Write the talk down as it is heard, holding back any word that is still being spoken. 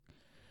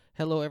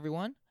Hello,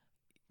 everyone.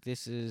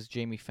 This is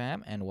Jamie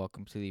Pham, and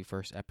welcome to the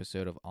first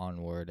episode of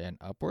Onward and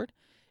Upward.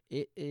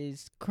 It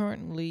is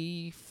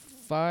currently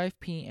 5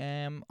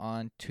 p.m.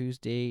 on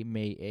Tuesday,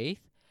 May 8th.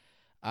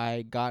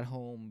 I got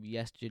home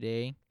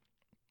yesterday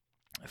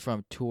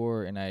from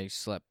tour and I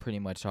slept pretty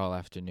much all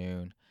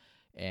afternoon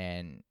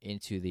and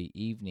into the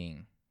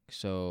evening.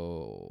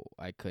 So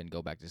I couldn't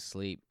go back to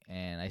sleep.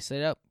 And I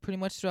stayed up pretty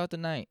much throughout the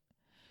night.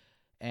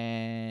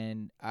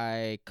 And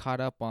I caught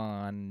up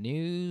on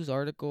news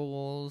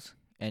articles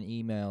and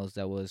emails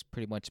that was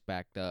pretty much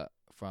backed up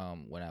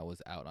from when I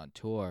was out on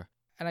tour.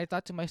 And I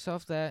thought to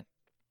myself that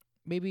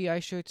maybe I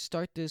should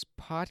start this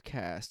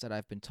podcast that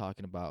I've been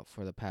talking about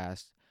for the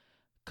past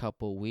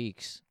couple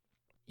weeks.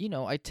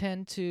 I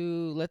tend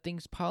to let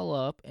things pile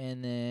up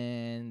and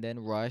then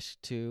rush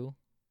to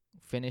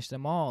finish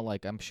them all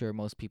like I'm sure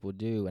most people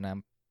do, and I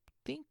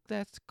think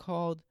that's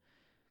called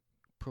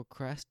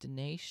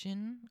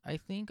procrastination. I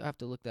think I have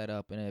to look that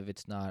up, and if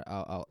it's not,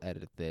 I'll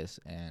edit this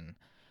and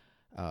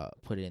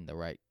put it in the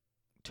right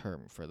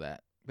term for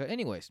that. But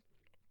anyways,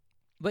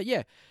 but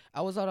yeah,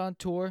 I was out on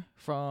tour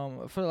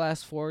for the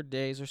last 4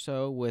 days or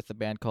so with a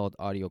band called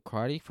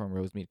Audiocrati from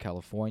Rosemead,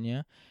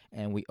 California,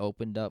 and we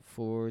opened up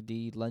for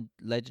the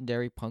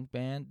legendary punk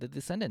band The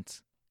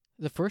Descendants.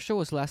 The first show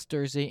was last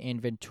Thursday in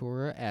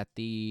Ventura at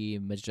the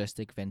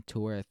Majestic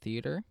Ventura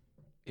Theater.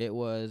 It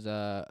was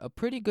a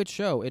pretty good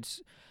show.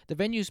 The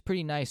venue's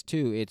pretty nice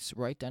too. It's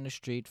right down the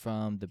street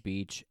from the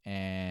beach,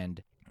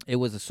 and it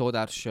was a sold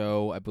out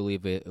show. I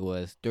believe it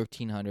was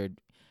 1,300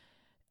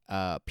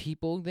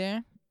 people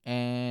there,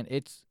 and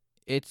it's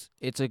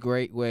a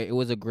great way. It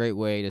was a great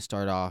way to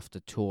start off the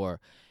tour,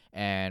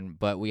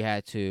 but we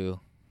had to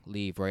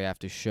leave right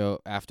after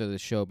the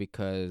show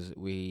because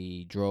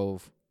we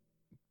drove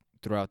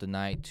throughout the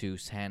night to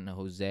San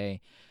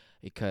Jose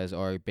because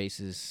our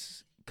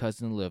bassist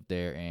cousin lived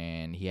there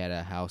and he had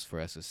a house for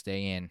us to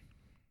stay in.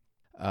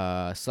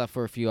 Slept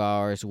for a few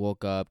hours,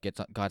 woke up,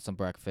 got some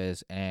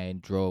breakfast,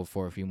 and drove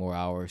for a few more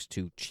hours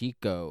to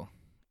Chico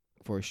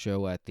for a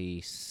show at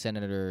the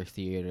Senator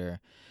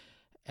Theater.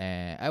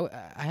 And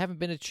I haven't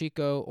been to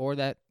Chico or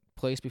that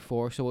place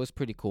before, so it was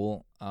pretty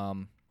cool.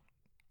 The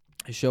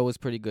show was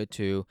pretty good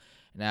too.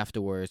 And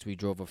afterwards, we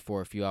drove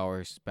for a few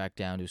hours back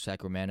down to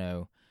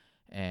Sacramento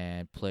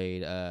and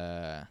played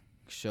a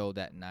show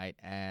that night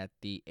at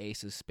the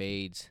Ace of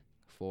Spades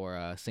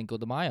for Cinco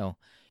de Mayo,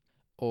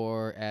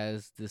 or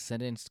as the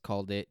Descendants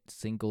called it,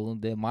 Cinco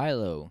de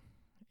Milo,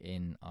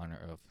 in honor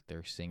of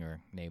their singer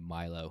named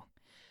Milo.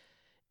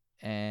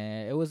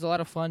 And it was a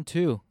lot of fun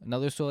too.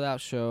 Another sold out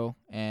show,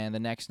 and the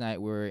next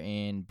night we're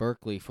in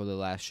Berkeley for the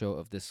last show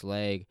of this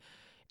leg.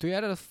 3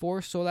 out of the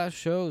 4 sold out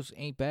shows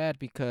ain't bad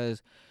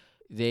because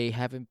they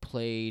haven't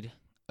played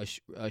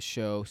a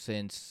show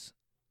since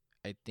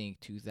I think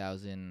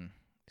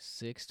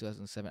 2006,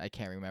 2007. I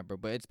can't remember,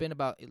 but it's been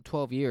about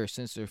 12 years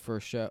since their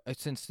first show,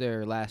 since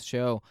their last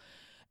show,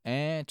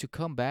 and to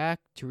come back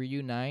to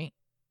reunite,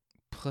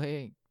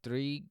 play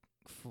three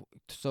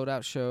sold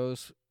out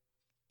shows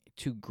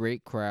to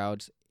great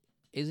crowds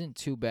isn't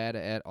too bad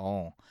at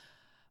all.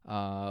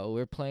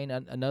 We're playing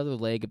another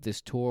leg of this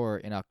tour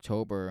in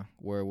October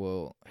where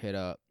we'll hit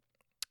up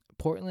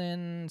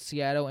Portland,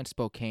 Seattle, and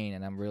Spokane,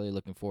 and I'm really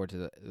looking forward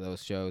to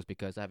those shows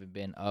because I haven't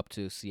been up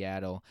to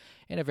Seattle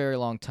in a very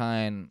long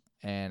time,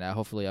 and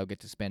hopefully I'll get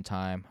to spend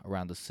time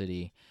around the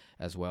city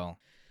as well.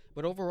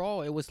 But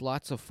overall, it was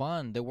lots of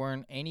fun. There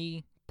weren't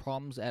any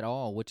problems at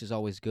all, which is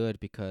always good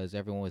because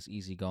everyone was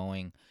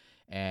easygoing,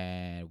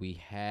 and we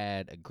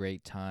had a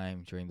great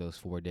time during those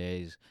 4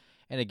 days.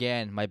 And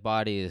again, my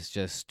body is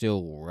just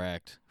still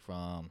wrecked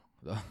from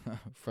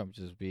from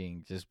just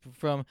being just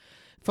from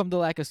the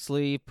lack of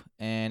sleep.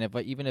 And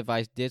even if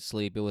I did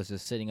sleep, it was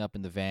just sitting up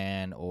in the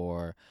van,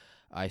 or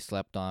I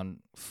slept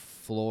on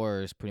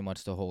floors pretty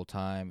much the whole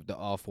time,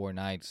 all 4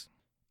 nights.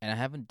 And I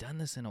haven't done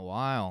this in a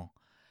while,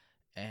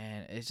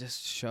 and it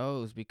just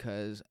shows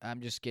because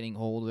I'm just getting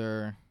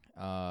older.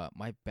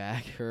 My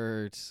back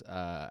hurts.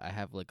 I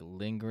have like a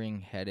lingering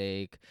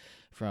headache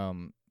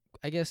from,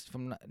 I guess,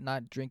 from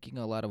not drinking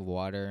a lot of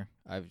water.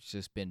 I've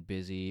just been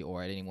busy,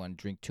 or I didn't want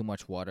to drink too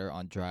much water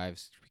on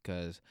drives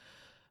because,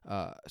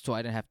 so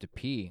I didn't have to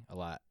pee a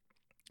lot,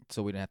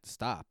 so we didn't have to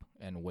stop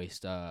and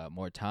waste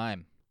more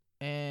time.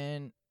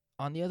 And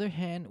on the other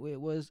hand,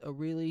 it was a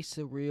really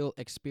surreal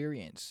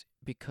experience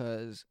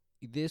because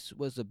this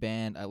was a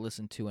band I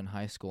listened to in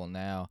high school.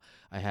 Now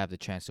I have the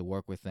chance to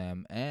work with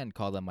them and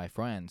call them my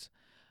friends.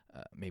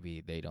 Maybe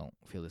they don't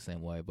feel the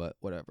same way, but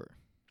whatever.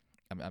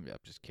 I'm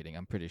just kidding.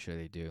 I'm pretty sure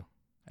they do.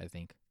 I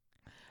think.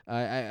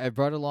 I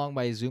brought along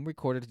my Zoom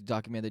recorder to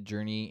document the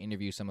journey,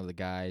 interview some of the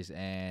guys,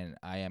 and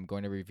I am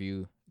going to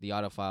review the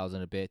audio files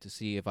in a bit to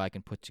see if I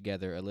can put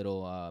together a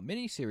little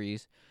mini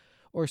series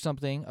or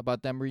something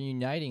about them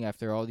reuniting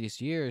after all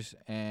these years,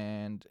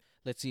 and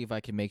let's see if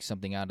I can make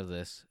something out of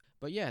this.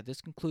 But yeah,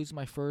 this concludes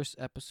my first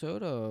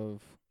episode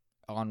of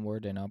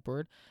Onward and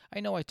Upward.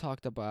 I know I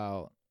talked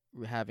about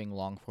having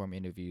long form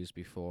interviews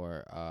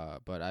before,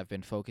 but I've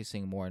been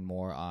focusing more and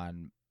more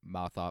on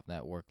Mouth Off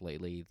Network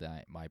lately.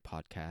 That my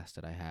podcast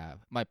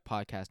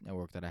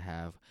network that I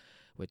have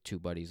with two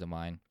buddies of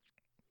mine.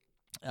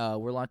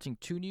 We're launching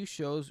two new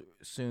shows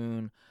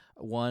soon.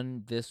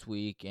 One this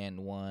week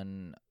and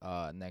one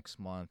next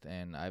month.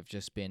 And I've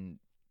just been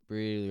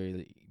really,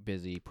 really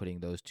busy putting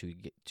those two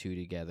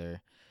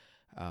together.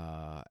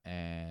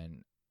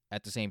 And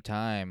at the same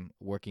time,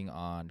 working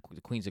on the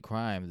Queens of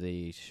Crime,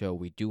 the show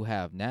we do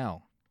have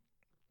now.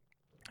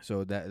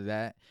 So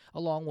that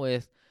along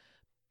with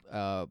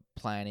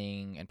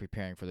planning and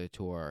preparing for the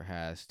tour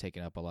has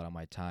taken up a lot of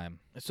my time.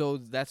 So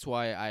that's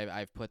why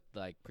I've put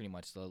like pretty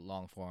much the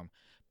long form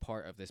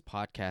part of this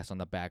podcast on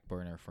the back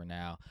burner for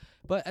now.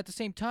 But at the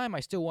same time, I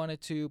still wanted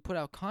to put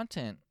out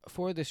content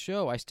for the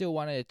show. I still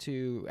wanted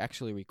to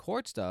actually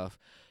record stuff,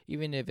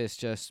 even if it's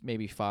just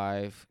maybe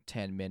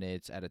 5-10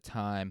 minutes at a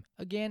time.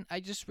 Again, I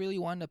just really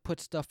wanted to put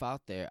stuff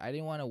out there. I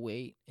didn't want to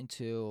wait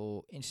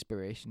until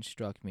inspiration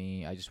struck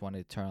me. I just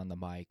wanted to turn on the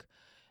mic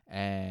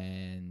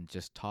and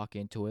just talk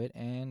into it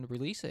and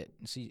release it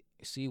and see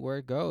where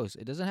it goes.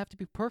 It doesn't have to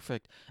be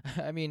perfect.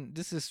 I mean,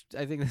 I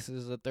think this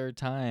is the third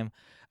time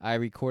I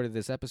recorded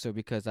this episode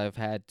because I've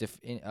had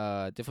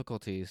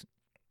difficulties,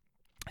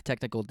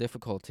 technical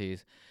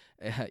difficulties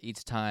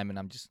each time, and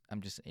I'm just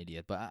an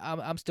idiot. But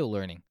I'm still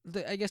learning.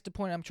 I guess the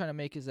point I'm trying to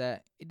make is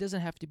that it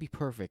doesn't have to be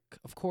perfect.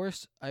 Of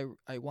course, I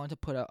want to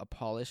put out a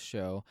polished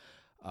show.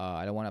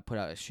 I don't want to put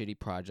out a shitty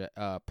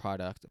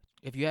product.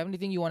 If you have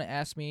anything you want to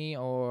ask me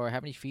or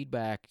have any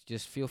feedback,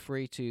 just feel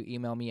free to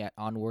email me at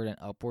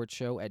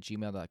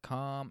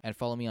onwardandupwardshow@gmail.com and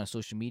follow me on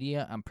social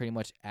media. I'm pretty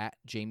much at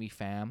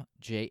JamiePham,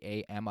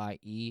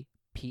 JamiePham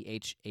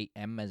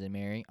as in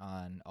Mary,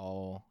 on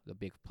all the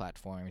big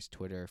platforms: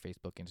 Twitter,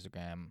 Facebook,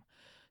 Instagram,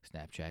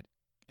 Snapchat,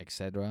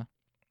 etc.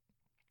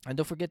 And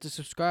don't forget to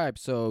subscribe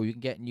so you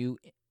can get new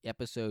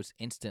episodes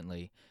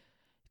instantly.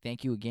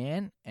 Thank you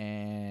again,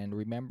 and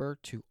remember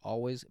to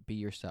always be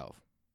yourself.